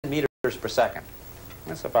meters per second.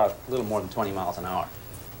 That's about a little more than 20 miles an hour.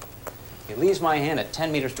 It leaves my hand at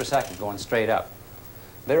 10 meters per second going straight up.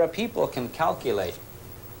 There are people who can calculate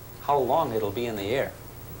how long it'll be in the air.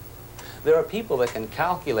 There are people that can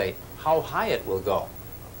calculate how high it will go.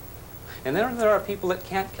 And then there are people that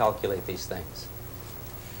can't calculate these things.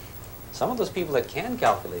 Some of those people that can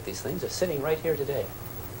calculate these things are sitting right here today.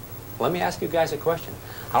 Let me ask you guys a question.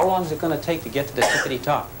 How long is it going to take to get to the tippity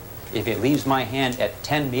top if it leaves my hand at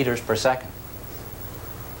 10 meters per second?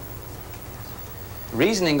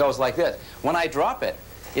 Reasoning goes like this. When I drop it,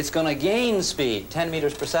 it's going to gain speed 10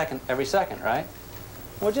 meters per second every second, right?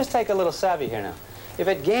 Well, just take a little savvy here now. If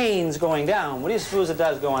it gains going down, what do you suppose it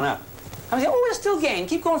does going up? I mean, oh, it'll still gain.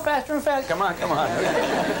 Keep going faster and faster. Come on, come on.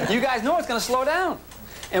 You guys know it's going to slow down.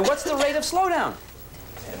 And what's the rate of slowdown?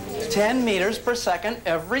 10 meters per second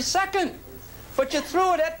every second. But you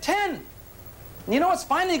threw it at 10. And you know it's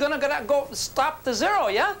finally going to go stop to 0,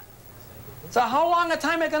 yeah? So how long a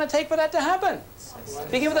time is it going to take for that to happen?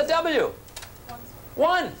 Begin with a W.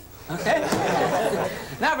 1. Okay?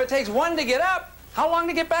 Now, if it takes 1 to get up, how long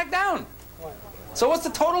to get back down? So what's the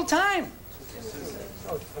total time?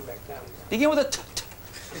 Begin with a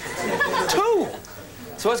 2.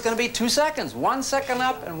 So it's going to be 2 seconds. 1 second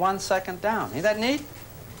up and 1 second down. Ain't that neat?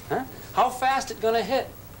 Huh? How fast it going to hit?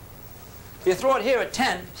 If you throw it here at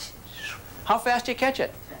 10, how fast do you catch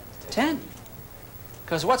it? 10.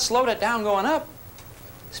 Because what slowed it down going up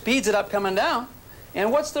speeds it up coming down.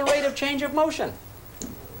 And what's the rate of change of motion?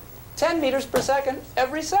 10 meters per second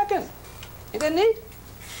every second. Ain't that neat?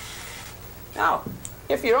 Now,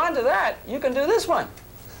 if you're onto that, you can do this one.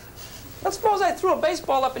 Let's suppose I threw a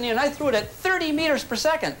baseball up in here and I threw it at 30 meters per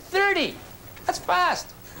second. 30! That's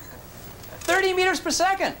fast. 30 meters per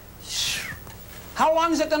second. How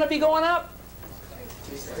long is it going to be going up?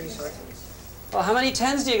 3 seconds. Well, how many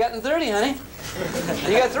 10s do you got in 30, honey?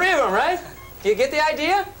 You got 3 of them, right? Do you get the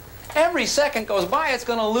idea? Every second goes by, it's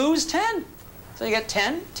going to lose 10. So you get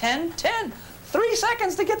 10, 10, 10. 3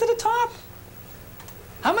 seconds to get to the top.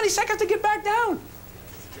 How many seconds to get back down?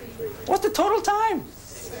 3. What's the total time?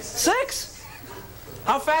 6.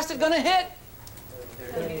 How fast is it going to hit?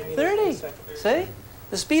 30. See?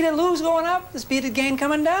 The speed it lose going up, the speed it gain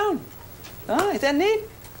coming down. Oh, ain't that neat? You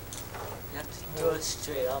have to throw it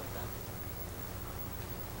straight up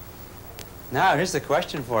now. Now, here's the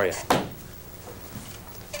question for you.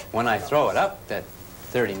 When I throw it up at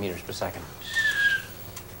 30 meters per second,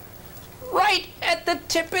 right at the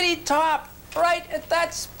tippity top, right at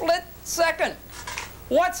that split second,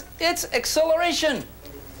 what's its acceleration?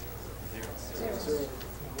 0.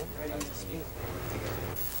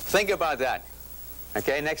 Think about that.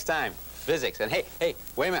 Okay, next time, physics. And hey,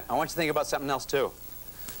 wait a minute. I want you to think about something else too.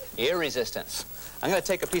 Air resistance. I'm going to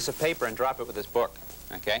take a piece of paper and drop it with this book.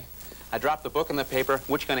 Okay? I drop the book and the paper.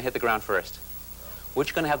 Which going to hit the ground first?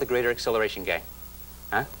 Which going to have the greater acceleration, gang?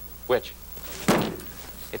 Huh? Which?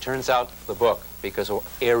 It turns out the book, because of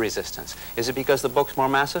air resistance. Is it because the book's more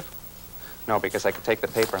massive? No, because I could take the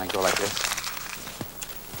paper and I go like this.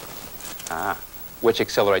 Ah, which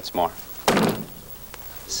accelerates more?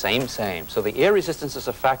 Same. So the air resistance is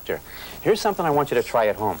a factor. Here's something I want you to try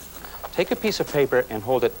at home. Take a piece of paper and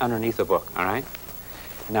hold it underneath the book, all right?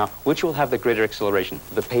 Now, which will have the greater acceleration,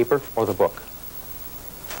 the paper or the book?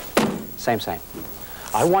 Same.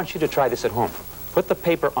 I want you to try this at home. Put the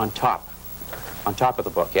paper on top of the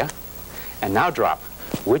book, yeah? And now drop.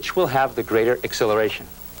 Which will have the greater acceleration?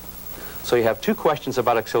 So you have 2 questions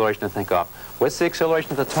about acceleration to think of. What's the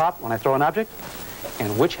acceleration at the top when I throw an object?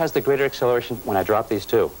 And which has the greater acceleration when I drop these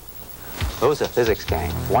 2? Those are physics,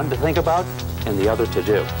 gang. One to think about and the other to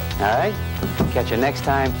do. All right? Catch you next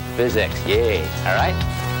time. Physics. Yay. All right?